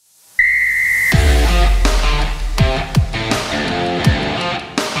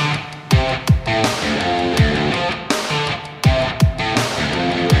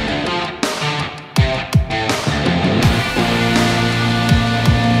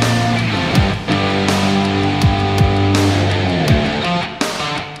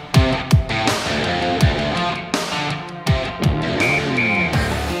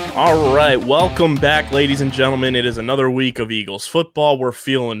All right, welcome back, ladies and gentlemen. It is another week of Eagles football. We're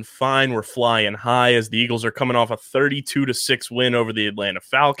feeling fine. We're flying high as the Eagles are coming off a 32-6 win over the Atlanta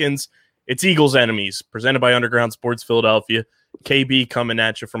Falcons. It's Eagles Enemies, presented by Underground Sports Philadelphia. KB coming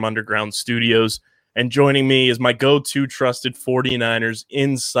at you from Underground Studios. And joining me is my go-to trusted 49ers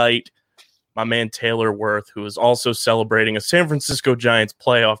insight, my man Taylor Worth, who is also celebrating a San Francisco Giants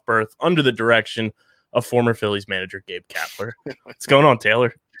playoff berth under the direction of former Phillies manager Gabe Kapler. What's going on,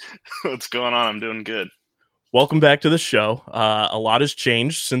 Taylor? What's going on? I'm doing good. Welcome back to the show. A lot has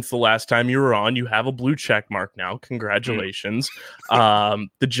changed since the last time you were on. You have a blue check mark now. Congratulations.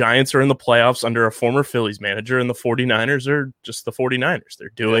 The Giants are in the playoffs under a former Phillies manager, and the 49ers are just the 49ers. They're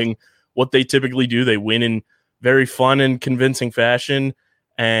doing what they typically do. They win in very fun and convincing fashion,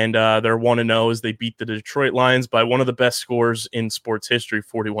 and they're 1-0 as they beat the Detroit Lions by one of the best scores in sports history,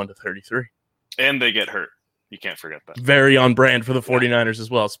 41-33. And they get hurt. You can't forget that. Very on brand for the 49ers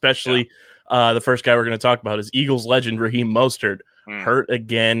as well, especially the first guy we're going to talk about is Eagles legend Raheem Mostert. Hurt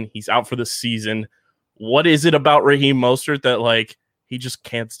again. He's out for the season. What is it about Raheem Mostert that, he just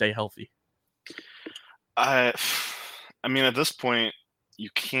can't stay healthy? I mean, at this point, you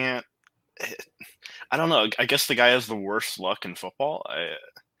can't – I don't know. I guess the guy has the worst luck in football.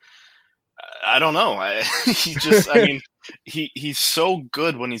 I don't know. He's so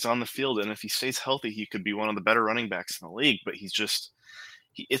good when he's on the field, and if he stays healthy, he could be one of the better running backs in the league. But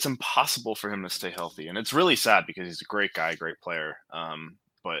it's impossible for him to stay healthy, and it's really sad because he's a great guy, great player.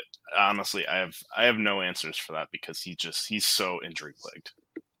 But honestly, I have no answers for that because he's so injury plagued.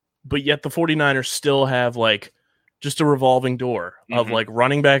 But yet the 49ers still have just a revolving door of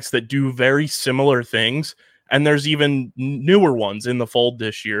running backs that do very similar things, and there's even newer ones in the fold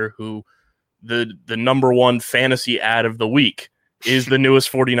this year who. The number one fantasy ad of the week is the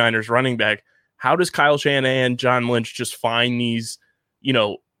newest 49ers running back. How does Kyle Shanahan, John Lynch just find these,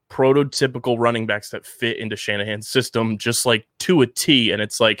 prototypical running backs that fit into Shanahan's system just to a T? And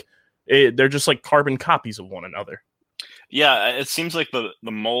it's they're just carbon copies of one another. Yeah, it seems like the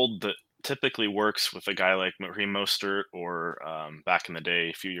mold that typically works with a guy like Raheem Mostert or back in the day,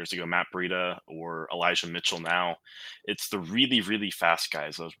 a few years ago, Matt Breida or Elijah Mitchell now, it's the really, really fast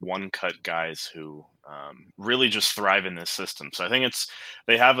guys, those one-cut guys who really just thrive in this system. So I think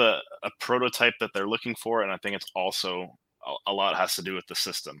they have a prototype that they're looking for, and I think it's also a lot has to do with the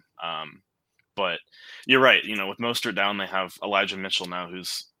system. But you're right, with Mostert down, they have Elijah Mitchell now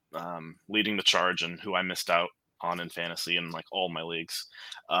who's leading the charge and who I missed out on in fantasy in all my leagues.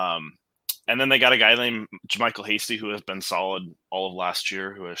 And then they got a guy named JaMycal Hasty who has been solid all of last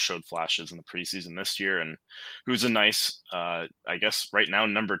year, who has showed flashes in the preseason this year, and who's a nice, I guess right now,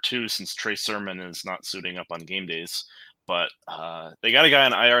 number 2 since Trey Sermon is not suiting up on game days. But they got a guy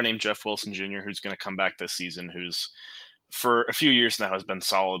on IR named Jeff Wilson Jr. who's going to come back this season, who's for a few years now has been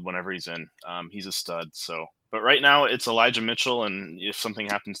solid whenever he's in. He's a stud. But right now it's Elijah Mitchell, and if something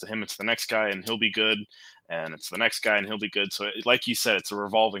happens to him, it's the next guy and he'll be good. And it's the next guy and he'll be good. So like you said, it's a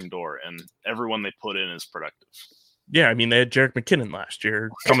revolving door, and everyone they put in is productive. Yeah, I mean, they had Jerick McKinnon last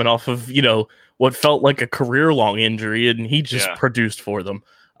year coming off of, what felt like a career-long injury, and he just produced for them.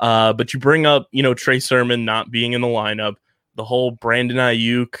 But you bring up, Trey Sermon not being in the lineup, the whole Brandon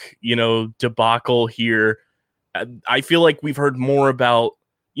Ayuk, debacle here. I feel like we've heard more about,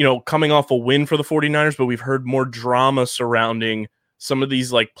 coming off a win for the 49ers, but we've heard more drama surrounding some of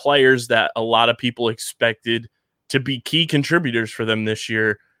these players that a lot of people expected to be key contributors for them this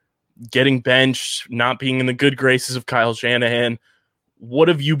year, getting benched, not being in the good graces of Kyle Shanahan. What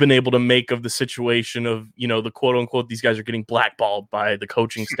have you been able to make of the situation of, the quote unquote, these guys are getting blackballed by the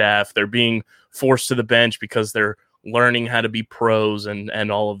coaching staff. They're being forced to the bench because they're learning how to be pros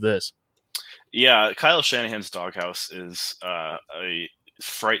and all of this. Yeah. Kyle Shanahan's doghouse is a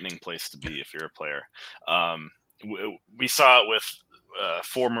frightening place to be if you're a player. We saw it with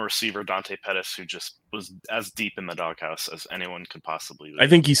former receiver Dante Pettis, who just was as deep in the doghouse as anyone could possibly be. I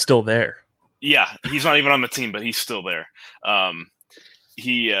think he's still there. Yeah, he's not even on the team, but he's still there.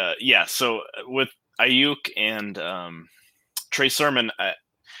 So with Ayuk and Trey Sermon,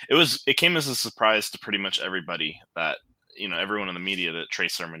 it came as a surprise to pretty much everybody that everyone in the media that Trey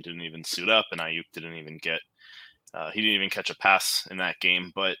Sermon didn't even suit up and Ayuk didn't even he didn't even catch a pass in that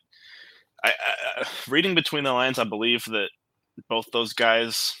game. But I reading between the lines, I believe that both those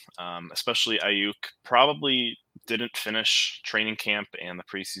guys, especially Ayuk, probably didn't finish training camp and the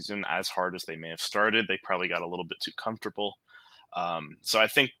preseason as hard as they may have started. They probably got a little bit too comfortable. So I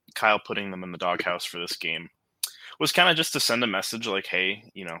think Kyle putting them in the doghouse for this game was kind of just to send a message like, hey,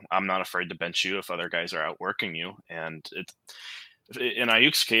 I'm not afraid to bench you if other guys are outworking you. And in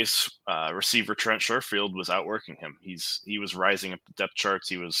Ayuk's case, receiver Trent Sherfield was outworking him. He was rising up the depth charts.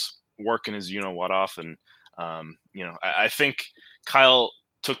 He was working his what off, and I think Kyle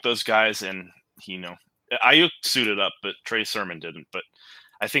took those guys, and Ayuk suited up, but Trey Sermon didn't. But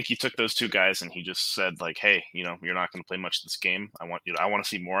I think he took those two guys and he just said like, hey, you're not going to play much this game. I want to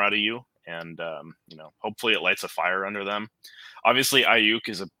see more out of you, and hopefully it lights a fire under them. Obviously, Ayuk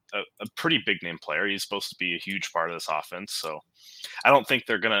is a pretty big name player. He's supposed to be a huge part of this offense, so I don't think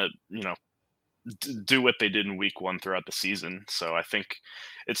they're gonna do what they did in week 1 throughout the season. So I think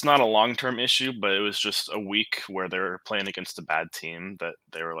it's not a long-term issue, but it was just a week where they're playing against a bad team that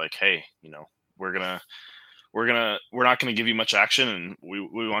they were like, hey, we're not gonna give you much action, and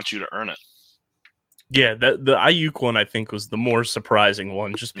we want you to earn it. Yeah, the Ayuk one I think was the more surprising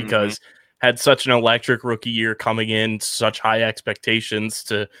one, just because had such an electric rookie year coming in, such high expectations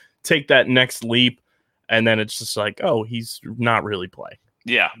to take that next leap, and then it's just like, oh, he's not really playing.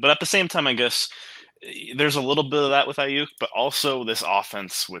 Yeah, but at the same time, I guess there's a little bit of that with Ayuk, but also this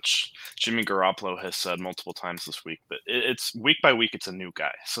offense, which Jimmy Garoppolo has said multiple times this week, but it's week by week, it's a new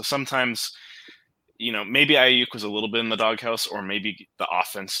guy. So sometimes, maybe Ayuk was a little bit in the doghouse, or maybe the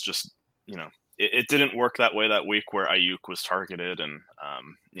offense just, it didn't work that way that week where Ayuk was targeted. And,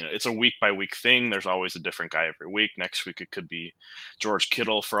 it's a week by week thing. There's always a different guy every week. Next week, it could be George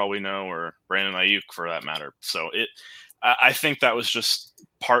Kittle for all we know, or Brandon Ayuk for that matter. So I think that was just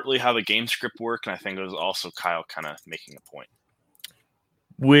partly how the game script worked, and I think it was also Kyle kind of making a point.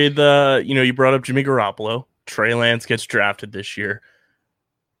 With, you brought up Jimmy Garoppolo. Trey Lance gets drafted this year.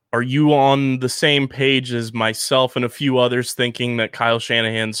 Are you on the same page as myself and a few others thinking that Kyle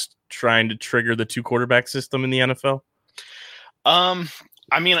Shanahan's trying to trigger the 2-quarterback system in the NFL?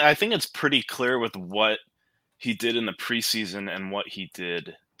 I think it's pretty clear with what he did in the preseason and what he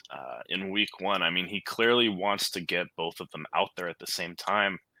did in week 1. He clearly wants to get both of them out there at the same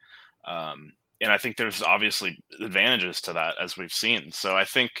time. And I think there's obviously advantages to that, as we've seen. So I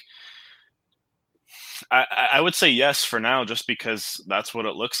think I would say yes for now, just because that's what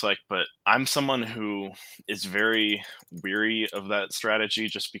it looks like. But I'm someone who is very weary of that strategy,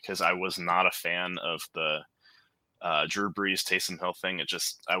 just because I was not a fan of the Drew Brees, Taysom Hill thing.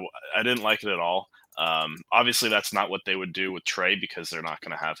 I didn't like it at all. Obviously, that's not what they would do with Trey, because they're not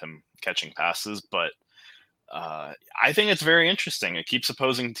going to have him catching passes. But I think it's very interesting. It keeps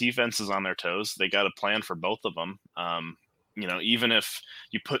opposing defenses on their toes. They got a plan for both of them. Even if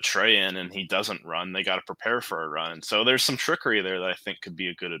you put Trey in and he doesn't run, they got to prepare for a run. So there's some trickery there that I think could be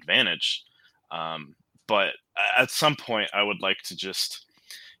a good advantage. But at some point, I would like to just,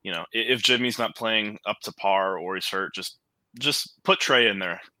 if Jimmy's not playing up to par or he's hurt, just put Trey in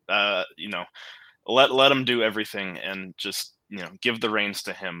there. Let him do everything, and just give the reins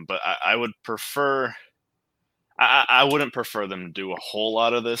to him. But I would prefer. I wouldn't prefer them to do a whole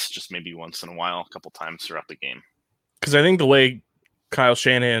lot of this, just maybe once in a while, a couple times throughout the game. Because I think the way Kyle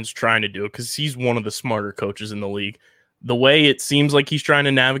Shanahan's trying to do it, because he's one of the smarter coaches in the league, the way it seems like he's trying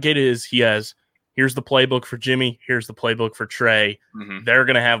to navigate it is here's the playbook for Jimmy, here's the playbook for Trey. Mm-hmm. They're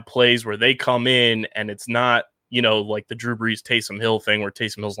going to have plays where they come in, and it's not, like the Drew Brees, Taysom Hill thing, where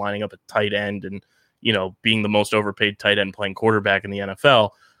Taysom Hill's lining up at tight end and, being the most overpaid tight end playing quarterback in the NFL.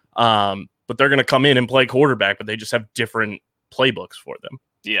 But they're going to come in and play quarterback, but they just have different playbooks for them.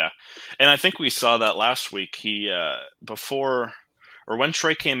 Yeah. And I think we saw that last week. He, when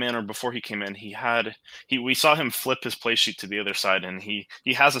Trey came in, or before he came in, we saw him flip his play sheet to the other side, and he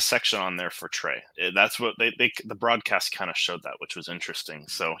has a section on there for Trey. That's what the broadcast kind of showed that, which was interesting.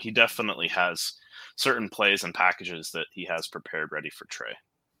 So he definitely has certain plays and packages that he has prepared ready for Trey.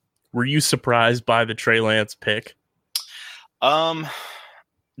 Were you surprised by the Trey Lance pick?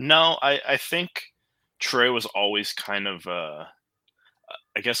 No, I think Trey was always kind of,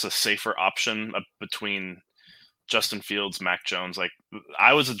 I guess, a safer option between Justin Fields, Mac Jones. Like,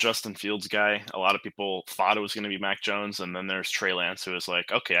 I was a Justin Fields guy. A lot of people thought it was going to be Mac Jones. And then there's Trey Lance, who was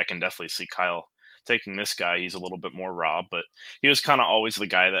like, okay, I can definitely see Kyle taking this guy. He's a little bit more raw, but he was kind of always the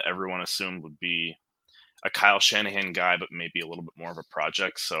guy that everyone assumed would be a Kyle Shanahan guy, but maybe a little bit more of a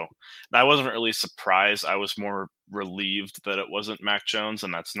project. So I wasn't really surprised. I was more relieved that it wasn't Mac Jones.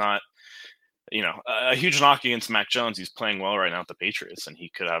 And that's not, a huge knock against Mac Jones. He's playing well right now at the Patriots, and he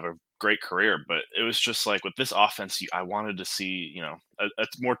could have a great career. But it was just like, with this offense, I wanted to see, a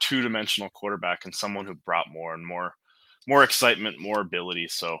more two-dimensional quarterback, and someone who brought more and more excitement, more ability.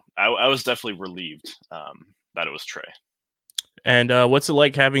 So I was definitely relieved that it was Trey. And what's it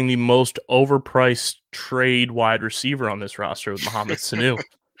like having the most overpriced trade wide receiver on this roster with Mohamed Sanu?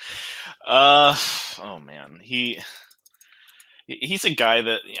 Oh man, he's a guy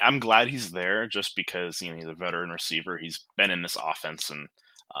that I'm glad he's there, just because he's a veteran receiver. He's been in this offense, and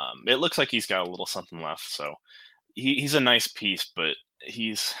it looks like he's got a little something left. So he's a nice piece, but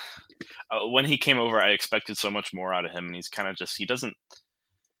he's When he came over, I expected so much more out of him, and he's kind of just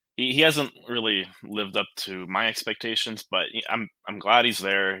he hasn't really lived up to my expectations. But I'm glad he's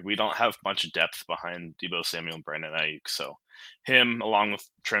there. We don't have much depth behind Deebo Samuel and Brandon Ayuk, so him along with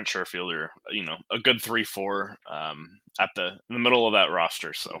Trent Sherfield are a good 3-4 at in the middle of that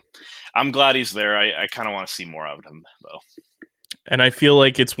roster. So I'm glad he's there. I kind of want to see more of him though. And I feel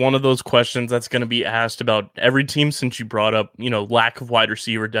like it's one of those questions that's going to be asked about every team since you brought up, lack of wide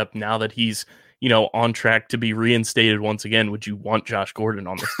receiver depth. Now that he's, on track to be reinstated once again, would you want Josh Gordon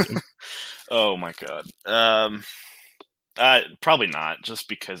on this team? Oh my God. Probably not, just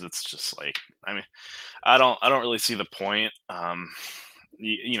because it's just like, I don't really see the point.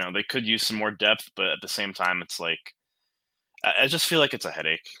 They could use some more depth, but at the same time, it's like, I just feel like it's a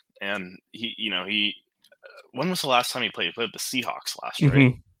headache. And when was the last time he played? He played with the Seahawks last, right?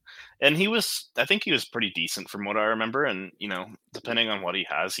 Mm-hmm. And I think he was pretty decent from what I remember. And, depending on what he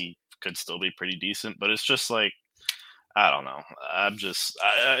has, he could still be pretty decent. But it's just like, I don't know.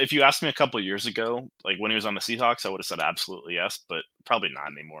 If you asked me a couple of years ago, like when he was on the Seahawks, I would have said absolutely yes, but probably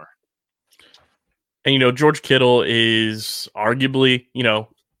not anymore. And, George Kittle is arguably,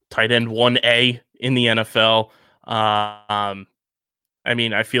 tight end 1A in the NFL.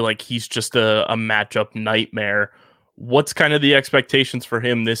 I feel like he's just a matchup nightmare. What's kind of the expectations for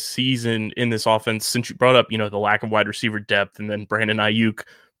him this season in this offense? Since you brought up, the lack of wide receiver depth, and then Brandon Ayuk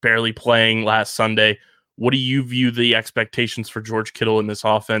barely playing last Sunday, what do you view the expectations for George Kittle in this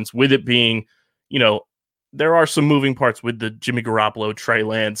offense? With it being, there are some moving parts with the Jimmy Garoppolo, Trey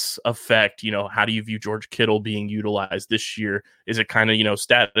Lance effect. How do you view George Kittle being utilized this year? Is it kind of,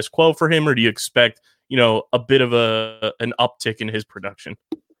 status quo for him, or do you expect a bit of an uptick in his production?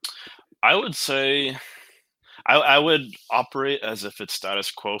 I would say I would operate as if it's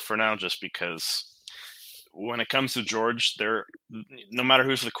status quo for now, just because when it comes to George, no matter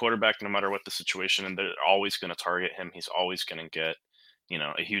who's the quarterback, no matter what the situation, and they're always going to target him. He's always going to get,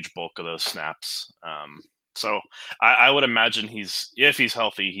 a huge bulk of those snaps. So I would imagine if he's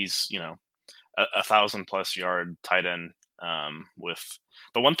healthy, he's, 1,000+ yard tight end with.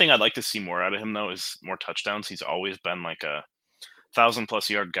 The one thing I'd like to see more out of him, though, is more touchdowns. He's always been like a 1,000+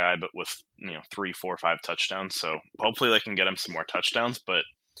 yard guy, but with 3, 4, 5 touchdowns. So hopefully they can get him some more touchdowns. But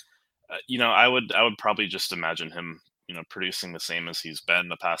I would probably just imagine him producing the same as he's been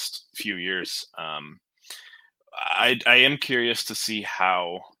the past few years. I am curious to see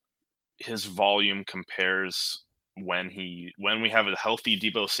how his volume compares when we have a healthy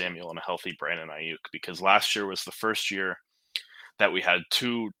Deebo Samuel and a healthy Brandon Ayuk, because last year was the first year that we had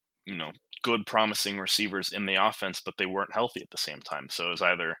two, good promising receivers in the offense, but they weren't healthy at the same time. So it was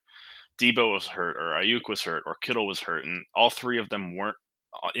either Deebo was hurt or Ayuk was hurt or Kittle was hurt, and all three of them weren't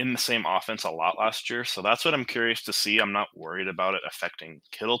in the same offense a lot last year. So that's what I'm curious to see. I'm not worried about it affecting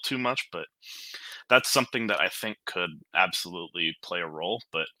Kittle too much, but that's something that I think could absolutely play a role.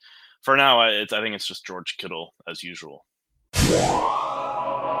 But for now, I think it's just George Kittle as usual.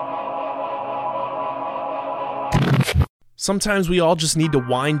 Sometimes we all just need to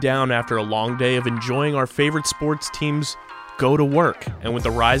wind down after a long day of enjoying our favorite sports teams go to work. And with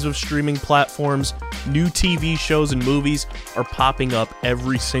the rise of streaming platforms, new TV shows and movies are popping up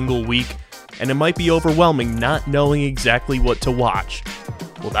every single week, and it might be overwhelming not knowing exactly what to watch.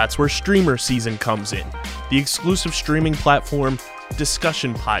 Well, that's where Streamer Season comes in, the exclusive streaming platform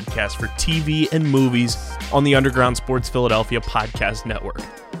discussion podcast for TV and movies on the Underground Sports Philadelphia podcast network.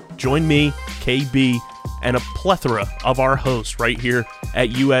 Join me, KB, and a plethora of our hosts right here at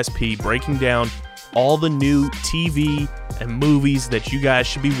USP, breaking down all the new TV and movies that you guys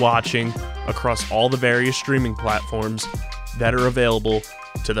should be watching across all the various streaming platforms that are available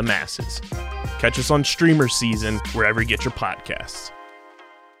to the masses. Catch us on Streamer Season wherever you get your podcasts.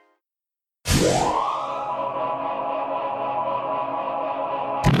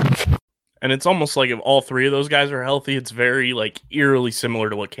 And it's almost like if all three of those guys are healthy, it's very eerily similar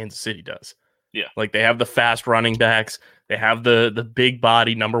to what Kansas City does. Yeah. Like they have the fast running backs, they have the big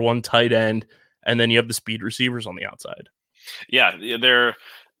body number one tight end, and then you have the speed receivers on the outside. Yeah,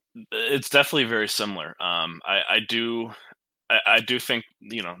 it's definitely very similar. I do think,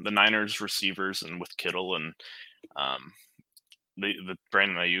 the Niners receivers, and with Kittle and the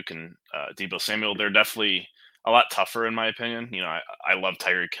Brandon Ayuk and Deebo Samuel, they're definitely a lot tougher in my opinion. I love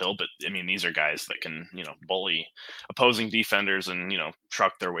Tyreek Hill, but these are guys that can, bully opposing defenders and,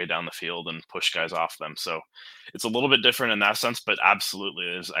 truck their way down the field and push guys off them. So it's a little bit different in that sense, but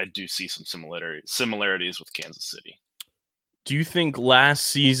absolutely I do see some similarities with Kansas City. Do you think last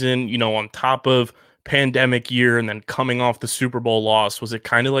season, on top of pandemic year and then coming off the Super Bowl loss, was it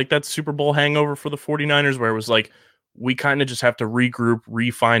kind of like that Super Bowl hangover for the 49ers where it was like, we kind of just have to regroup,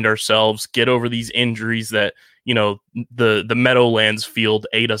 refine ourselves, get over these injuries that, the Meadowlands field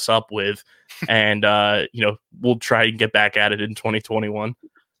ate us up with. And, we'll try and get back at it in 2021.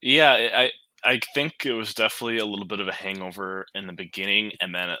 Yeah, I think it was definitely a little bit of a hangover in the beginning,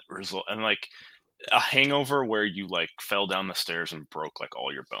 and then like a hangover where you like fell down the stairs and broke like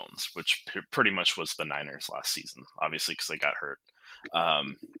all your bones, which pretty much was the Niners last season, obviously because they got hurt.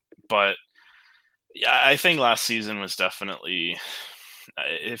 But yeah, I think last season was definitely,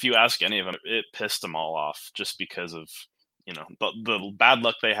 if you ask any of them, it pissed them all off just because of the bad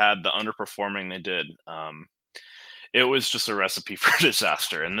luck they had, the underperforming they did. It was just a recipe for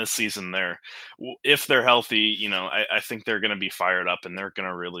disaster. And this season, if they're healthy, I think they're going to be fired up, and they're going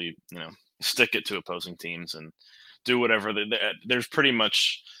to really, stick it to opposing teams and do whatever. There's pretty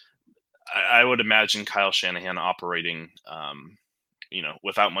much, I would imagine Kyle Shanahan operating,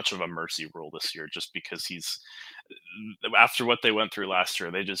 without much of a mercy rule this year, just because after what they went through last year,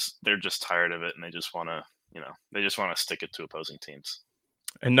 they're just tired of it, and they just want to stick it to opposing teams.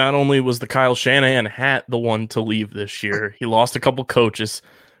 And not only was the Kyle Shanahan hat the one to leave this year, he lost a couple coaches.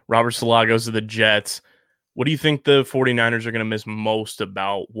 Robert Saleh goes to the Jets. What do you think the 49ers are going to miss most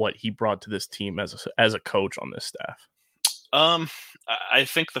about what he brought to this team as a coach on this staff? I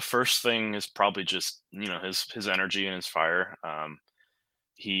think the first thing is probably just, his energy and his fire.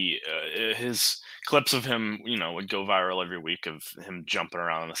 His clips of him, would go viral every week of him jumping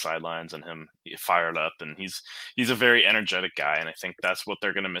around on the sidelines and him fired up. And he's a very energetic guy. And I think that's what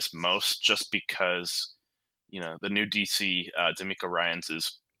they're going to miss most, just because, the new DC, DeMeco Ryans,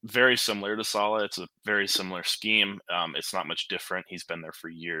 is very similar to Saleh. It's a very similar scheme. It's not much different. He's been there for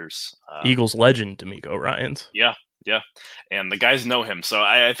years. Eagles legend, DeMeco Ryans. Yeah. And the guys know him. So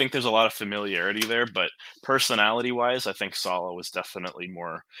I think there's a lot of familiarity there, but personality wise, I think Saleh was definitely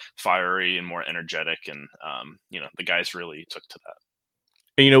more fiery and more energetic. And, the guys really took to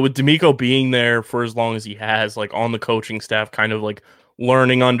that. And, with DeMeco being there for as long as he has, like on the coaching staff, kind of like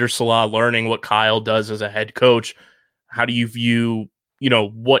learning under Saleh, learning what Kyle does as a head coach, how do you view,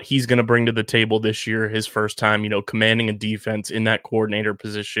 what he's going to bring to the table this year, his first time, commanding a defense in that coordinator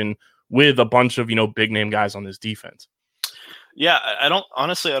position with a bunch of, big name guys on this defense? Yeah, I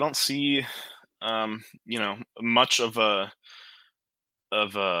don't see, much of a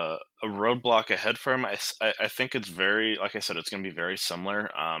roadblock ahead for him. I think it's very, like I said, it's going to be very similar.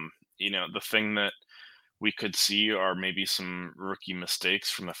 The thing that we could see are maybe some rookie mistakes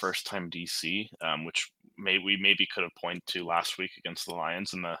from the first time DC, which we maybe could have pointed to last week against the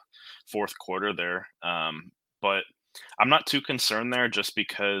Lions in the fourth quarter there. But I'm not too concerned there, just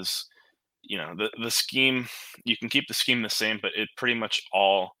because the scheme, you can keep the scheme the same, but it pretty much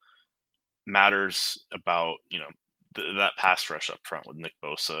all matters about, that pass rush up front with Nick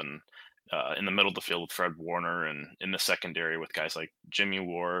Bosa, and in the middle of the field with Fred Warner, and in the secondary with guys like Jimmy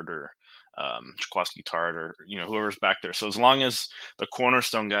Ward or Jaquiski Tartt, or whoever's back there. So as long as the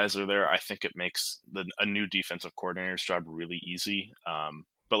cornerstone guys are there, I think it makes a new defensive coordinator's job really easy.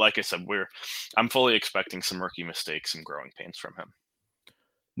 But like I said, I'm fully expecting some rookie mistakes and growing pains from him.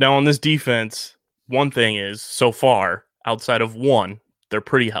 Now on this defense, one thing is, so far, outside of one, they're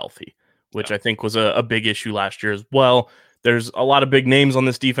pretty healthy, which I think was a big issue last year as well. There's a lot of big names on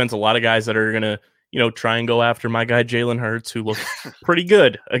this defense, a lot of guys that are going to, try and go after my guy Jalen Hurts, who looked pretty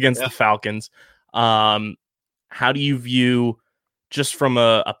good against the Falcons. How do you view, just from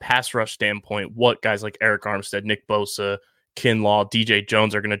a pass rush standpoint, what guys like Arik Armstead, Nick Bosa, Kinlaw, DJ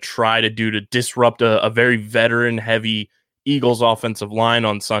Jones are going to try to do to disrupt a very veteran-heavy Eagles offensive line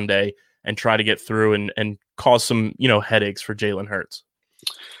on Sunday and try to get through and cause some, headaches for Jalen Hurts?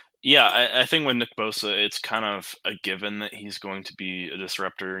 Yeah, I think with Nick Bosa, it's kind of a given that he's going to be a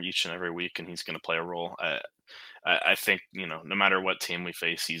disruptor each and every week, and he's going to play a role. I think, no matter what team we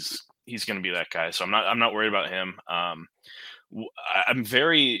face, he's going to be that guy. So I'm not worried about him.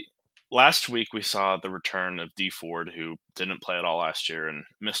 Last week we saw the return of Dee Ford, who didn't play at all last year and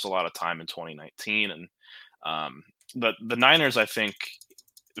missed a lot of time in 2019. And the Niners, I think,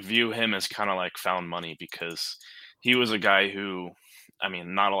 view him as kind of like found money, because he was a guy who,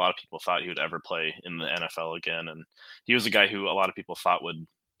 not a lot of people thought he would ever play in the NFL again. And he was a guy who a lot of people thought would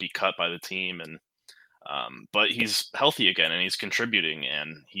be cut by the team. And, but he's healthy again, and he's contributing,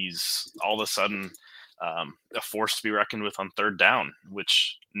 and he's all of a sudden a force to be reckoned with on third down,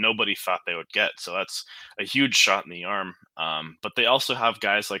 which nobody thought they would get. So that's a huge shot in the arm. But they also have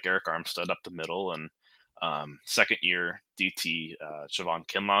guys like Arik Armstead up the middle, and second year DT Javon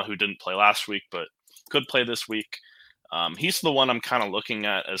Kinlaw, who didn't play last week, but could play this week. He's the one I'm kind of looking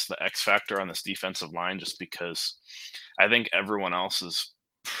at as the X factor on this defensive line, just because I think everyone else is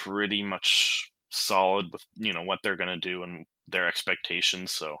pretty much solid with, what they're going to do and their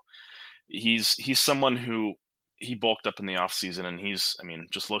expectations. So he's someone who he bulked up in the offseason,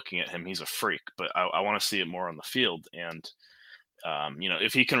 and just looking at him, he's a freak, but I want to see it more on the field. And,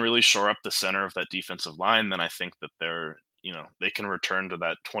 if he can really shore up the center of that defensive line, then I think that they can return to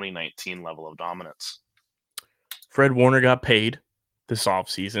that 2019 level of dominance. Fred Warner got paid this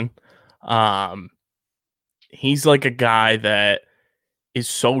offseason. He's like a guy that is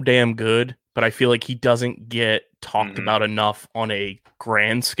so damn good, but I feel like he doesn't get talked about enough on a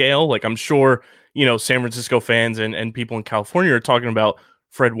grand scale. Like, I'm sure, San Francisco fans and people in California are talking about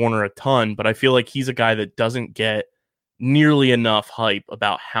Fred Warner a ton, but I feel like he's a guy that doesn't get nearly enough hype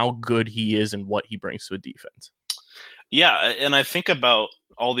about how good he is and what he brings to a defense. Yeah, and I think about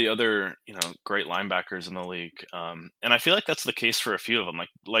all the other, great linebackers in the league, and I feel like that's the case for a few of them.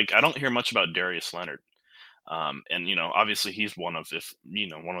 Like I don't hear much about Darius Leonard, and obviously he's one of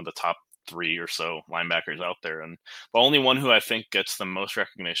the top 3 or so linebackers out there, and the only one who I think gets the most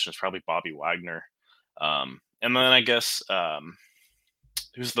recognition is probably Bobby Wagner, and then I guess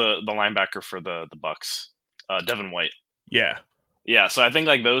who's the linebacker for the Bucks, Devin White. Yeah, so I think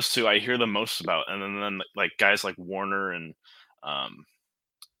like those two I hear the most about, and then like guys like Warner and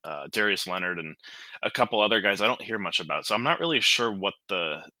Darius Leonard and a couple other guys I don't hear much about. So I'm not really sure what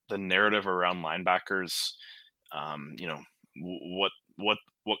the narrative around linebackers,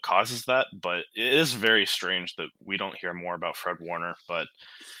 what causes that, but it is very strange that we don't hear more about Fred Warner. But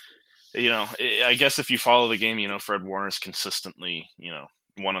I guess if you follow the game, Fred Warner is consistently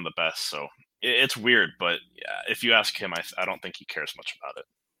one of the best. So it's weird, but if you ask him, I don't think he cares much about it.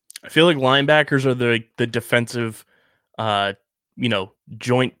 I feel like linebackers are the defensive,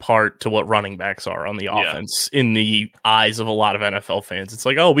 joint part to what running backs are on the offense in the eyes of a lot of NFL fans. It's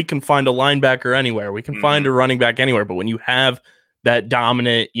like, oh, we can find a linebacker anywhere. We can find a running back anywhere. But when you have that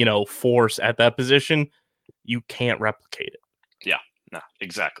dominant, force at that position, you can't replicate it. Yeah, no,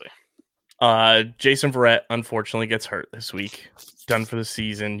 exactly. Jason Verrett unfortunately gets hurt this week. Done for the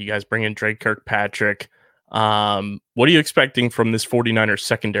season. You guys bring in Drake Kirkpatrick. What are you expecting from this 49ers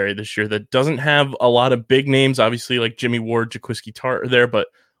secondary this year that doesn't have a lot of big names? Obviously, like Jimmy Ward, Jaquiski Tartt are there, but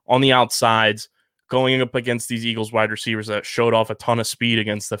on the outsides, going up against these Eagles wide receivers that showed off a ton of speed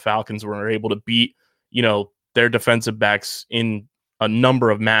against the Falcons, were able to beat, their defensive backs in a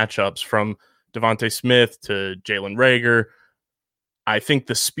number of matchups, from Devontae Smith to Jalen Reagor. I think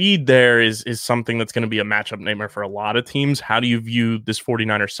the speed there is something that's going to be a matchup nightmare for a lot of teams. How do you view this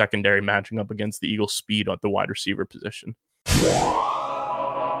 49ers secondary matching up against the Eagles' speed at the wide receiver position?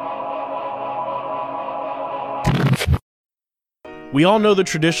 We all know the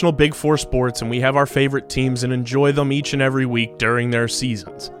traditional Big Four sports, and we have our favorite teams and enjoy them each and every week during their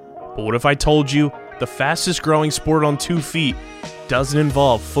seasons. But what if I told you the fastest growing sport on 2 feet doesn't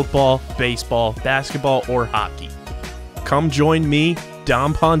involve football, baseball, basketball, or hockey? Come join me,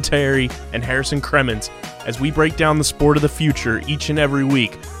 Dom Ponteri, and Harrison Kremens as we break down the sport of the future each and every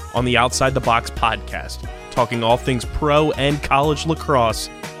week on the Outside the Box podcast, talking all things pro and college lacrosse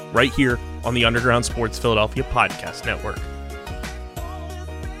right here on the Underground Sports Philadelphia Podcast Network.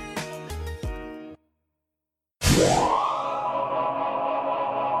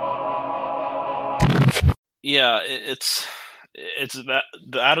 Yeah, it's that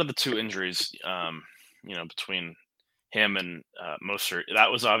out of the 2 injuries, between him and Mostert,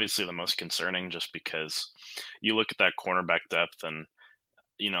 that was obviously the most concerning, just because you look at that cornerback depth, and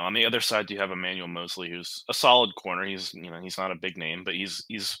on the other side you have Emmanuel Moseley, who's a solid corner. He's not a big name, but he's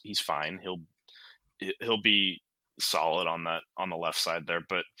fine. He'll be solid on the left side there.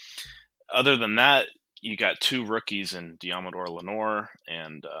 But other than that, you got 2 rookies in Diamador Lenore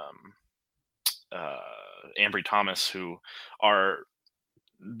and Ambry Thomas, who are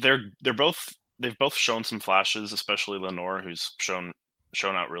they've both shown some flashes, especially Lenore, who's shown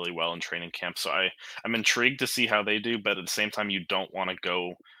out really well in training camp. So I'm intrigued to see how they do, but at the same time, you don't want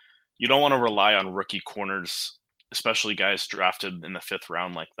to rely on rookie corners, especially guys drafted in the 5th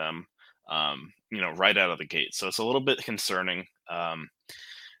round like them, right out of the gate. So it's a little bit concerning.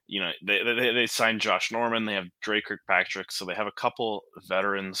 They signed Josh Norman, they have Drake Kirkpatrick, so they have a couple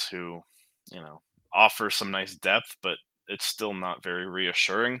veterans who, offer some nice depth, but it's still not very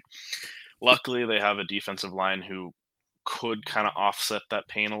reassuring. Luckily, they have a defensive line who could kind of offset that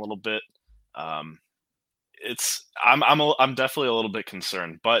pain a little bit. I'm definitely a little bit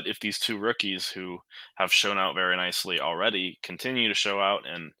concerned, but if these 2 rookies who have shown out very nicely already continue to show out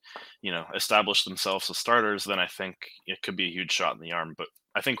and establish themselves as starters, then I think it could be a huge shot in the arm. But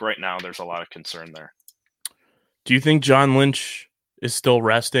I think right now there's a lot of concern there. Do you think John Lynch is still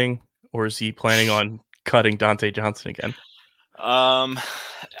resting, or is he planning on cutting Dante Johnson again?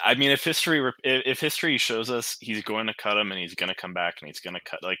 I mean, if history shows us he's going to cut him and he's going to come back and he's going to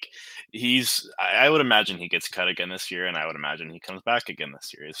cut, like I would imagine he gets cut again this year, and I would imagine he comes back again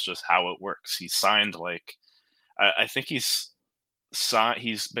this year. It's just how it works. He's signed I think he's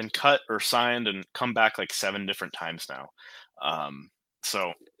been cut or signed and come back like 7 different times now.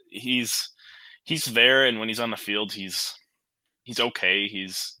 So he's there, and when he's on the field, he's okay.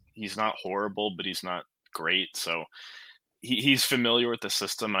 He's not horrible, but he's not great. So he's familiar with the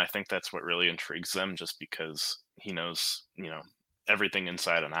system, and I think that's what really intrigues them, just because he knows, everything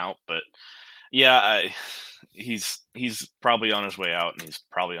inside and out. But yeah, he's probably on his way out, and he's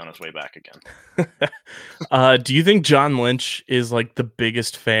probably on his way back again. Do you think John Lynch is like the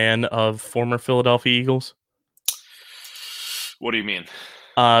biggest fan of former Philadelphia Eagles? What do you mean?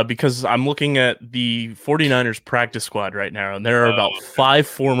 Because I'm looking at the 49ers practice squad right now, and there are about 5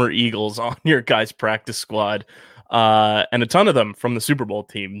 former Eagles on your guys' practice squad. And a ton of them from the Super Bowl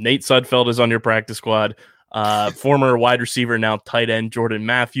team. Nate Sudfeld is on your practice squad. Former wide receiver, now tight end, Jordan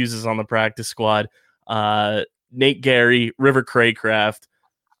Matthews is on the practice squad. Nate Gary, River Craycraft.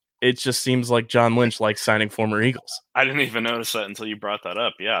 It just seems like John Lynch likes signing former Eagles. I didn't even notice that until you brought that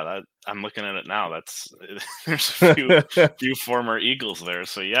up. Yeah, I'm looking at it now. There's a few former Eagles there.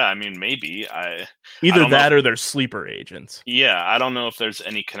 So yeah, I mean, maybe either that or they're sleeper agents. Yeah, I don't know if there's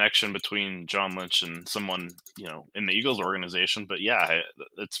any connection between John Lynch and someone in the Eagles organization, but yeah,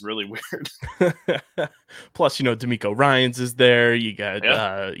 it's really weird. Plus, D'Amico Ryans is there. You got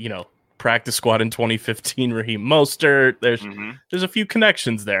practice squad in 2015, Raheem Mostert. There's a few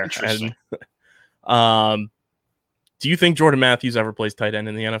connections there. And do you think Jordan Matthews ever plays tight end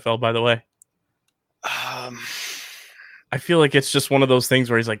in the NFL, by the way? I feel like it's just one of those things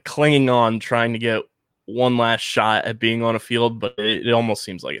where he's like clinging on, trying to get one last shot at being on a field, but it almost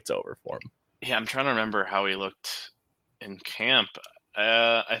seems like it's over for him. Yeah, I'm trying to remember how he looked in camp.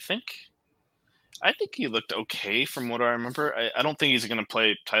 I think he looked okay from what I remember. I don't think he's going to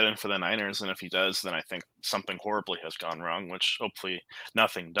play tight end for the Niners, and if he does, then I think something horribly has gone wrong, which hopefully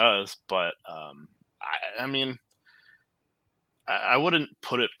nothing does. But I mean, I wouldn't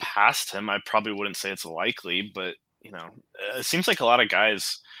put it past him. I probably wouldn't say it's likely, but it seems like a lot of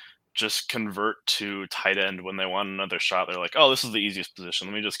guys just convert to tight end when they want another shot. They're like, oh, this is the easiest position.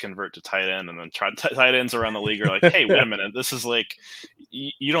 Let me just convert to tight end, and then try tight ends around the league are like, hey, wait a minute. This is like,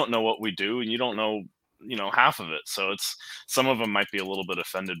 you don't know what we do, and you don't know, half of it. So some of them might be a little bit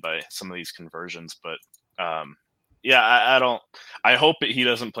offended by some of these conversions, but yeah, I hope he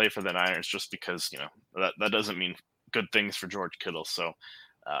doesn't play for the Niners, just because, that doesn't mean good things for George Kittle. So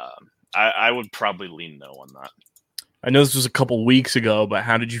I would probably lean no on that. I know this was a couple weeks ago, but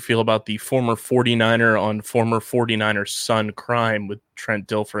how did you feel about the former 49er on former 49er son crime with Trent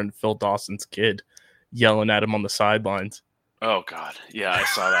Dilfer and Phil Dawson's kid yelling at him on the sidelines? Oh God. Yeah, I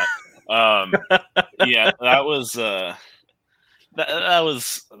saw that. Yeah, that was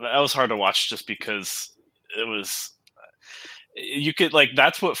hard to watch, just because it was, you could, like,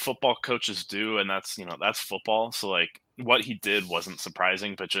 that's what football coaches do, and that's football. So like, what he did wasn't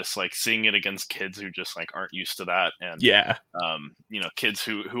surprising, but just like seeing it against kids who just like aren't used to that, and kids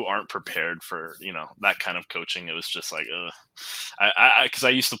who aren't prepared for that kind of coaching, it was just like, because I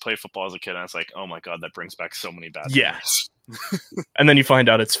used to play football as a kid, and I was like, oh my God, that brings back so many bad memories. And then you find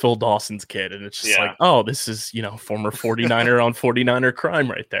out it's Phil Dawson's kid, and it's just like, oh, this is former 49er on 49er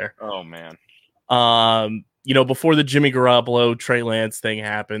crime right there. Oh man. Before the Jimmy Garoppolo, Trey Lance thing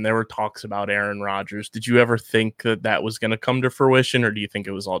happened, there were talks about Aaron Rodgers. Did you ever think that was going to come to fruition, or do you think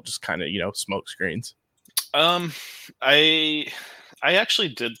it was all just kind of, smoke screens? I actually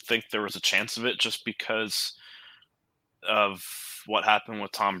did think there was a chance of it, just because of what happened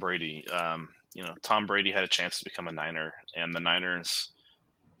with Tom Brady. Tom Brady had a chance to become a Niner, and the Niners,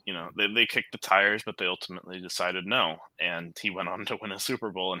 they kicked the tires, but they ultimately decided no. And he went on to win a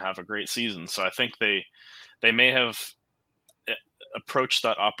Super Bowl and have a great season. So I think they may have approached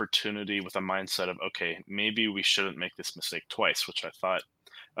that opportunity with a mindset of, okay, maybe we shouldn't make this mistake twice, which I thought,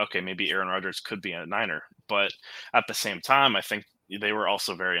 okay, maybe Aaron Rodgers could be a Niner. But at the same time, I think they were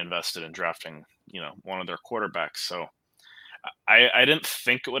also very invested in drafting, one of their quarterbacks. So I didn't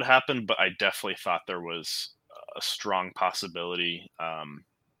think it would happen, but I definitely thought there was a strong possibility,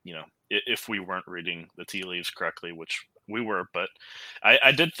 if we weren't reading the tea leaves correctly, which we were. But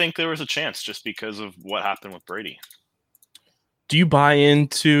I did think there was a chance, just because of what happened with Brady. Do you buy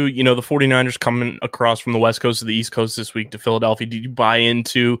into, the 49ers coming across from the West Coast to the East Coast this week to Philadelphia? Did you buy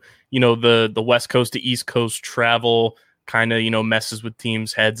into, the West Coast to East Coast travel kind of, messes with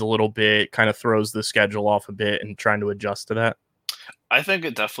teams' heads a little bit, kind of throws the schedule off a bit, and trying to adjust to that? I think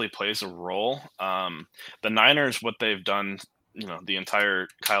it definitely plays a role. The Niners, what they've done the entire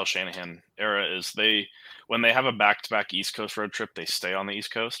Kyle Shanahan era is when they have a back-to-back East Coast road trip, they stay on the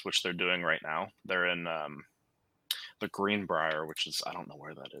East Coast, which they're doing right now. They're in the Greenbrier, which is, I don't know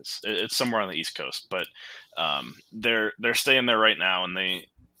where that is. It's somewhere on the East Coast, but they're staying there right now, and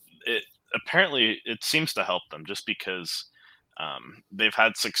apparently it seems to help them just because they've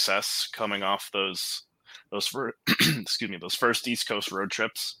had success coming off those those first East Coast road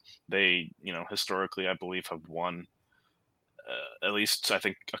trips. They, historically, I believe, have won at least, I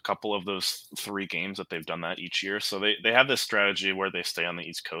think, a couple of those 3 games that they've done that each year. So they have this strategy where they stay on the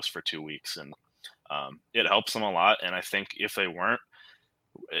East Coast for 2 weeks, and it helps them a lot. And I think if they weren't,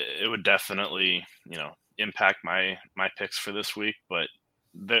 it would definitely, impact my picks for this week. But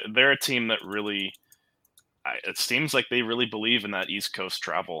they're a team that really, it seems like they really believe in that East Coast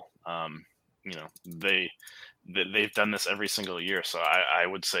travel. They've done this every single year. So I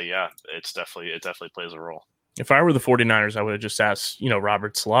would say, yeah, it definitely plays a role. If I were the 49ers, I would have just asked,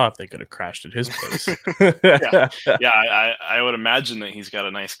 Robert Saleh if they could have crashed at his place. I would imagine that he's got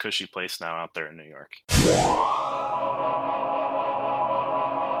a nice cushy place now out there in New York.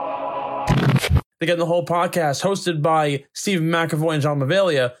 The Get in the Hole podcast, hosted by Steve McAvoy and John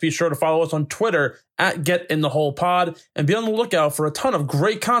Mavalia. Be sure to follow us on Twitter at Get in the Hole Pod, and be on the lookout for a ton of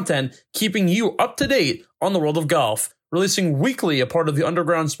great content keeping you up to date on the world of golf. Releasing weekly, a part of the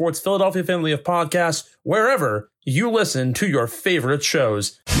Underground Sports Philadelphia family of podcasts, wherever you listen to your favorite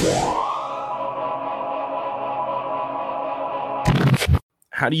shows.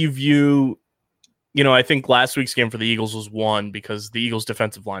 How do you view, I think last week's game for the Eagles was won because the Eagles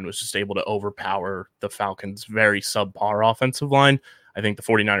defensive line was just able to overpower the Falcons' very subpar offensive line. I think the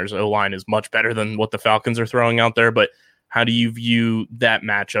 49ers O-line is much better than what the Falcons are throwing out there, but how do you view that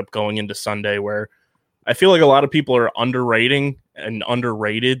matchup going into Sunday, where I feel like a lot of people are underrating and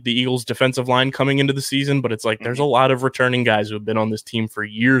underrated the Eagles defensive line coming into the season, but it's like there's a lot of returning guys who have been on this team for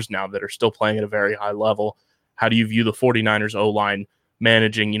years now that are still playing at a very high level. How do you view the 49ers O-line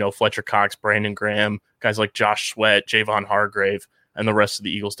managing, Fletcher Cox, Brandon Graham, guys like Josh Sweat, Javon Hargrave, and the rest of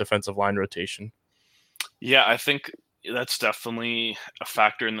the Eagles defensive line rotation? Yeah, I think that's definitely a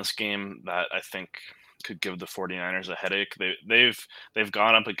factor in this game that I think could give the 49ers a headache. They've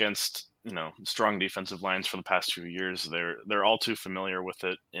gone up against strong defensive lines for the past few years. They're all too familiar with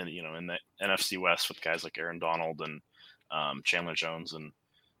it in the NFC West with guys like Aaron Donald and Chandler Jones and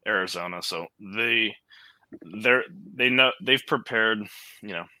Arizona. So they know they've prepared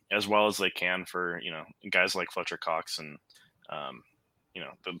as well as they can for guys like Fletcher Cox and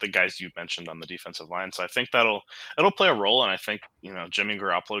the guys you mentioned on the defensive line. So I think it'll play a role, and I think Jimmy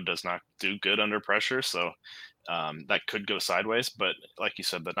Garoppolo does not do good under pressure, so that could go sideways. But like you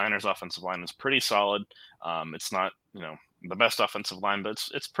said, the Niners offensive line is pretty solid. It's not the best offensive line, but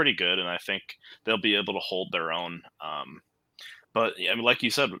it's pretty good, and I think they'll be able to hold their own. But I mean, like you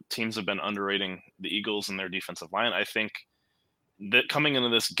said, teams have been underrating the Eagles and their defensive line. I think that coming into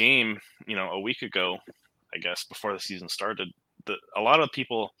this game, a week ago, I guess before the season started, a lot of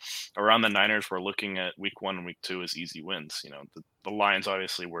people around the Niners were looking at week 1 and week 2 as easy wins. The Lions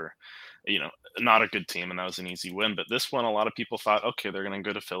obviously were, not a good team, and that was an easy win. But this one, a lot of people thought, okay, they're going to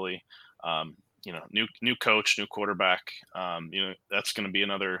go to Philly. New coach, new quarterback. That's going to be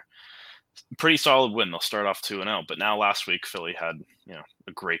another pretty solid win. They'll start off 2-0. But now last week, Philly had,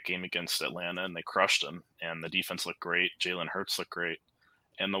 a great game against Atlanta, and they crushed them. And the defense looked great. Jalen Hurts looked great.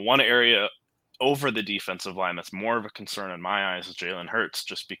 And the one area over the defensive line that's more of a concern in my eyes is Jalen Hurts,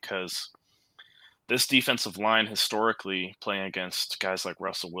 just because this defensive line historically playing against guys like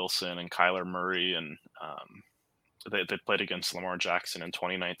Russell Wilson and Kyler Murray, and they played against Lamar Jackson in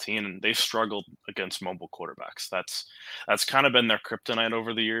 2019, and they've struggled against mobile quarterbacks. That's kind of been their kryptonite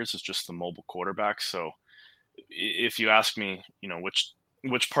over the years, is just the mobile quarterback. So if you ask me,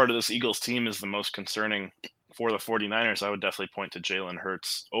 which part of this Eagles team is the most concerning for the 49ers, I would definitely point to Jalen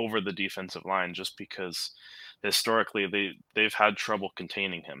Hurts over the defensive line, just because historically they've had trouble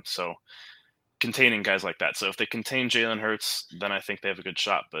containing him. So containing guys like that. So if they contain Jalen Hurts, then I think they have a good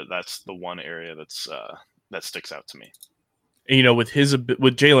shot. But that's the one area that sticks out to me. With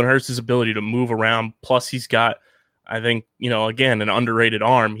Jalen Hurts' ability to move around, plus he's got, I think, again, an underrated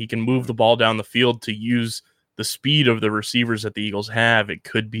arm. He can move the ball down the field to use the speed of the receivers that the Eagles have. It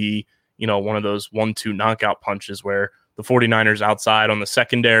could be, one of those 1-2 knockout punches where the 49ers outside on the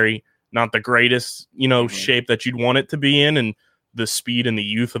secondary, not the greatest, shape that you'd want it to be in. And the speed and the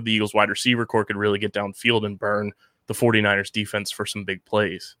youth of the Eagles wide receiver core could really get downfield and burn the 49ers defense for some big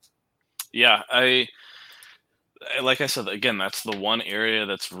plays. Yeah, like I said, again, that's the one area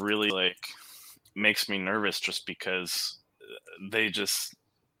that's really makes me nervous, just because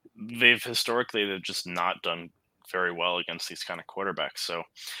they've historically just not done very well against these kind of quarterbacks. So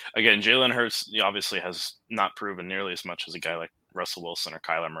again, Jalen Hurts obviously has not proven nearly as much as a guy like Russell Wilson or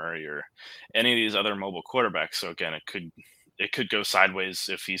Kyler Murray or any of these other mobile quarterbacks. So again, it could go sideways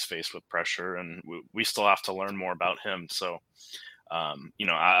if he's faced with pressure, and we still have to learn more about him. So, I'm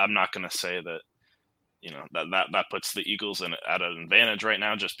not going to say that, that puts the Eagles at an advantage right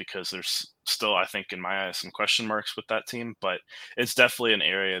now, just because there's still, I think, in my eyes, some question marks with that team. But it's definitely an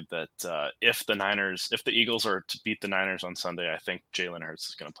area that if the Eagles are to beat the Niners on Sunday, I think Jalen Hurts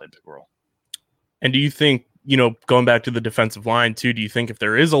is going to play a big role. And do you think, going back to the defensive line too, do you think if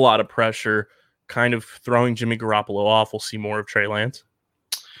there is a lot of pressure kind of throwing Jimmy Garoppolo off, we'll see more of Trey Lance?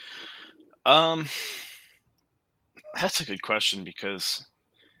 That's a good question, because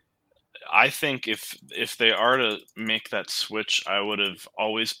I think if they are to make that switch, I would have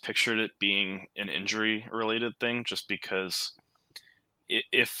always pictured it being an injury related thing, just because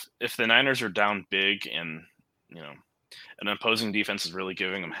if the Niners are down big and an opposing defense is really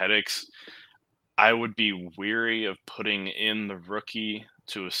giving them headaches, I would be weary of putting in the rookie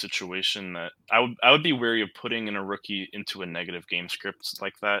to a situation that I would be wary of putting in a rookie into a negative game script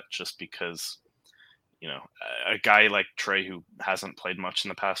like that, just because a guy like Trey, who hasn't played much in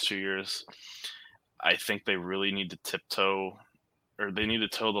the past 2 years, I think they really need to toe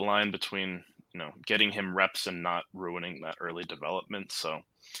the line between getting him reps and not ruining that early development. So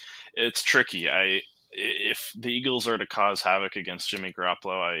it's tricky. If the Eagles are to cause havoc against Jimmy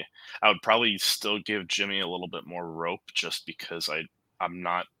Garoppolo, I would probably still give Jimmy a little bit more rope, just because I'm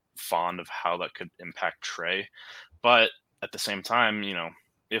not fond of how that could impact Trey. But at the same time,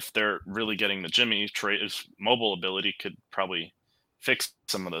 if they're really getting the Jimmy, Trey's mobile ability could probably fix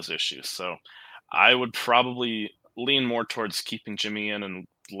some of those issues. So I would probably lean more towards keeping Jimmy in and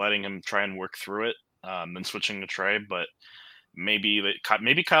letting him try and work through it than switching to Trey. But maybe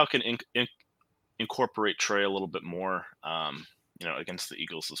Kyle can incorporate Trey a little bit more, against the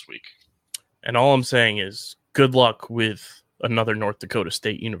Eagles this week. And all I'm saying is good luck with another North Dakota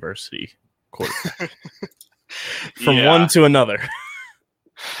State University quarterback. From one to another.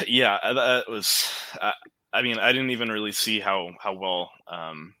 Yeah, that was. I didn't even really see how well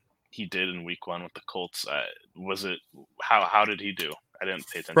he did in Week 1 with the Colts. How did he do? I didn't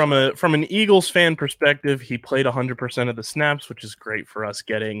pay attention. From an Eagles fan perspective, he played 100% of the snaps, which is great for us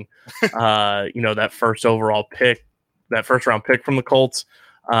getting, that first round pick from the Colts.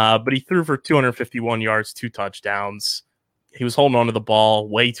 But he threw for 251 yards, 2 touchdowns. He was holding on to the ball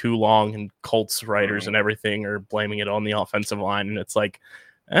way too long, and Colts writers and everything are blaming it on the offensive line. And it's like,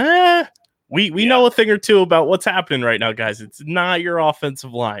 we know a thing or two about what's happening right now, guys. It's not your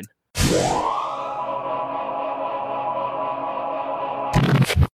offensive line.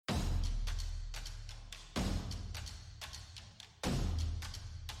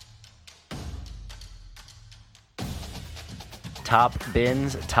 Top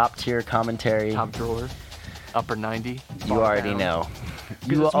bins, top tier commentary. Top drawer, upper 90. You already know.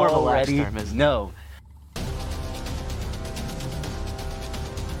 You already know.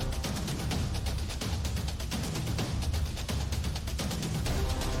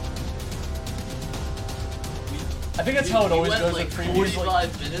 I think that's how it always goes. Like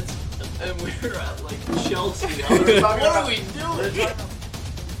 45 minutes, and we were at like Chelsea. What are we doing?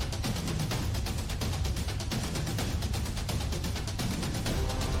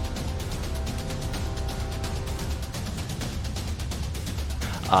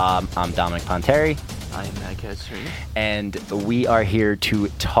 I'm Dominic Ponteri. I am Matt Ketcher. And we are here to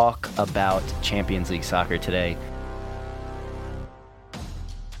talk about Champions League soccer today.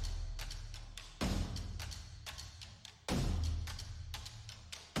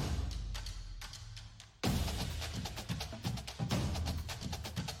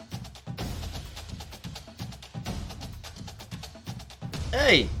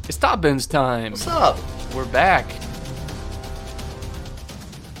 Hey, it's Top Bins time. What's up? We're back.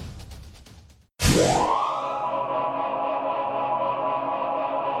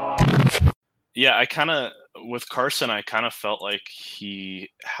 Yeah, with Carson, I kind of felt like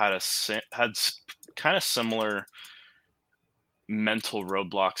he had kind of similar mental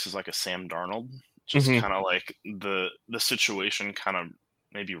roadblocks as like a Sam Darnold. Just kind of like the situation kind of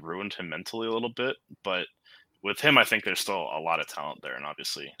maybe ruined him mentally a little bit. But with him, I think there's still a lot of talent there and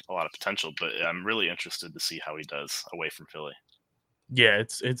obviously a lot of potential. But I'm really interested to see how he does away from Philly. Yeah,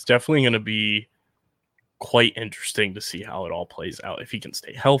 it's definitely going to be quite interesting to see how it all plays out if he can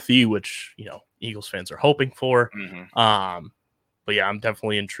stay healthy, which Eagles fans are hoping for. But yeah, I'm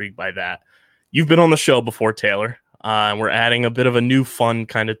definitely intrigued by that. You've been on the show before, Taylor, and we're adding a bit of a new fun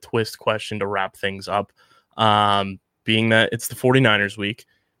kind of twist question to wrap things up. Being that it's the 49ers week,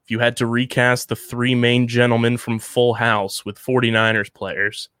 if you had to recast the three main gentlemen from Full House with 49ers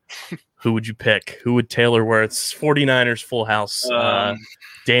players, who would you pick? Who would Taylor Wirth's 49ers Full House,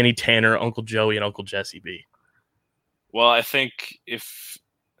 Danny Tanner, Uncle Joey, and Uncle Jesse be? Well, I think if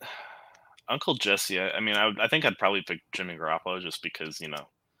Uncle Jesse, I think I'd probably pick Jimmy Garoppolo just because,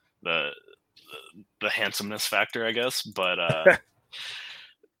 the handsomeness factor, I guess. But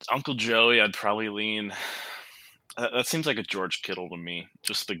Uncle Joey, I'd probably lean. That seems like a George Kittle to me.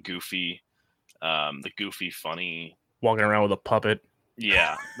 Just the goofy, funny, walking around with a puppet.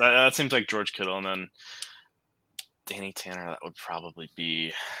 Yeah, that seems like George Kittle. And then Danny Tanner, that would probably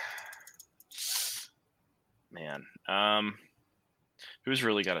be, man. Who's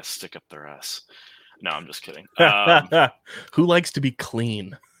really got to stick up their ass? No, I'm just kidding. Who likes to be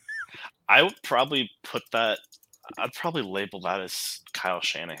clean? I would probably I'd probably label that as Kyle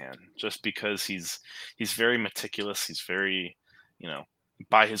Shanahan, just because he's very meticulous. He's very,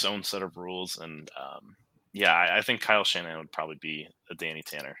 by his own set of rules. And I think Kyle Shanahan would probably be a Danny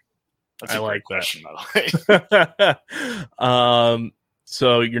Tanner. That's a great question, by the way.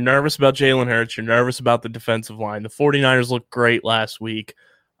 So you're nervous about Jalen Hurts. You're nervous about the defensive line. The 49ers looked great last week.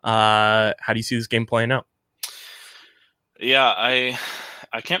 How do you see this game playing out? Yeah,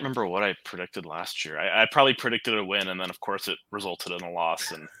 I can't remember what I predicted last year. I probably predicted a win, and then, of course, it resulted in a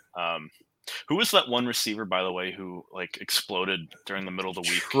loss. And who was that one receiver, by the way, who exploded during the middle of the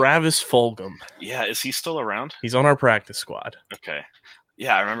week? Travis Fulgham. Yeah, is he still around? He's on our practice squad. Okay.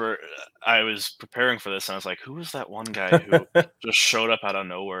 Yeah, I remember I was preparing for this, and I was like, who was that one guy who just showed up out of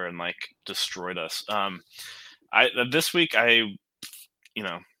nowhere and, destroyed us? This week,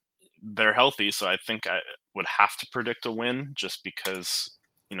 they're healthy, so I think I would have to predict a win just because,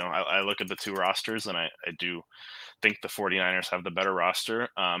 I look at the two rosters, and I do think the 49ers have the better roster.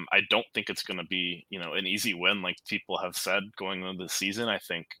 I don't think it's going to be, an easy win like people have said going into the season. I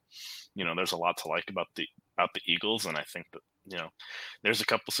think, there's a lot to like about the Eagles, and I think that, there's a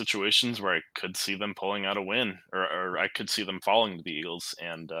couple situations where I could see them pulling out a win, or I could see them falling to the Eagles.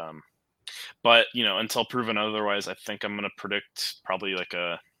 And, but, until proven otherwise, I think I'm going to predict probably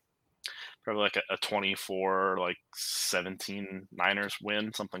a 24, 17 Niners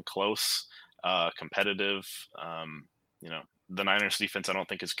win, something close, competitive. The Niners defense, I don't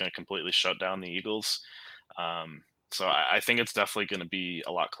think is going to completely shut down the Eagles. So I think it's definitely going to be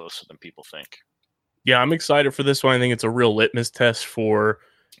a lot closer than people think. Yeah, I'm excited for this one. I think it's a real litmus test for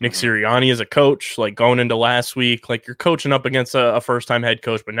Nick Sirianni as a coach. Going into last week, you're coaching up against a first-time head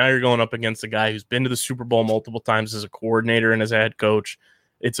coach, but now you're going up against a guy who's been to the Super Bowl multiple times as a coordinator and as a head coach.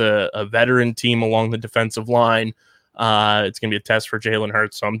 It's a veteran team along the defensive line. It's going to be a test for Jalen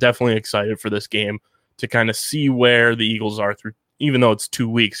Hurts, so I'm definitely excited for this game to kind of see where the Eagles are through, even though it's 2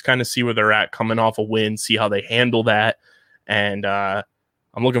 weeks, kind of see where they're at coming off a win, see how they handle that. And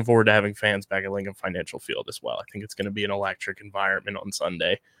I'm looking forward to having fans back at Lincoln Financial Field as well. I think it's going to be an electric environment on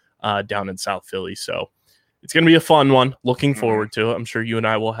Sunday down in South Philly. So it's going to be a fun one. Looking forward to it. I'm sure you and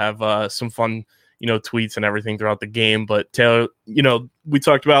I will have some fun tweets and everything throughout the game. But Taylor, we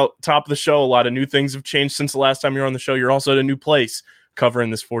talked about top of the show. A lot of new things have changed since the last time you were on the show. You're also at a new place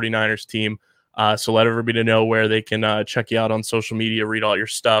covering this 49ers team. So let everybody know where they can check you out on social media, read all your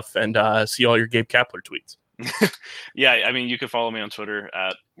stuff, and see all your Gabe Kapler tweets. Yeah, you can follow me on Twitter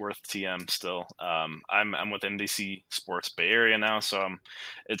at WorthTM still. I'm with NBC Sports Bay Area now, so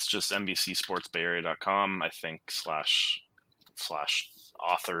it's just NBCSportsBayArea.com, I think, /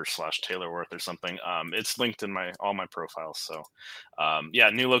 author / Taylor Wirth or something. It's linked in all my profiles. So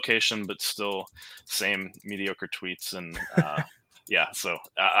new location, but still same mediocre tweets. And so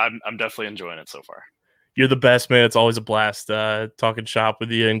I'm definitely enjoying it so far. You're the best, man. It's always a blast talking shop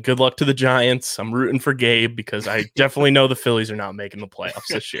with you, and good luck to the Giants. I'm rooting for Gabe because I definitely know the Phillies are not making the playoffs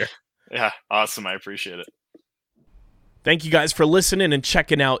this year. Yeah, awesome. I appreciate it. Thank you guys for listening and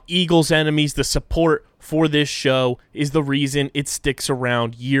checking out Eagles Enemies. The support for this show is the reason it sticks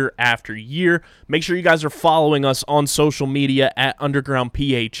around year after year. Make sure you guys are following us on social media at Underground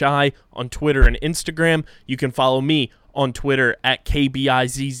PHI on Twitter and Instagram. You can follow me on Twitter at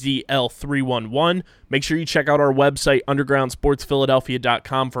KBIZZL311. Make sure you check out our website,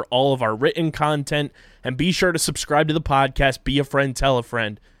 undergroundsportsphiladelphia.com, for all of our written content. And be sure to subscribe to the podcast, be a friend, tell a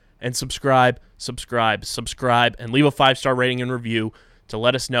friend. And subscribe, and leave a 5-star rating and review to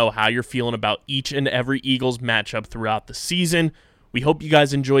let us know how you're feeling about each and every Eagles matchup throughout the season. We hope you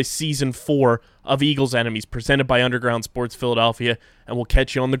guys enjoy Season 4 of Eagles Enemies, presented by Underground Sports Philadelphia, and we'll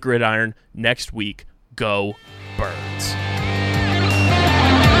catch you on the gridiron next week. Go Birds.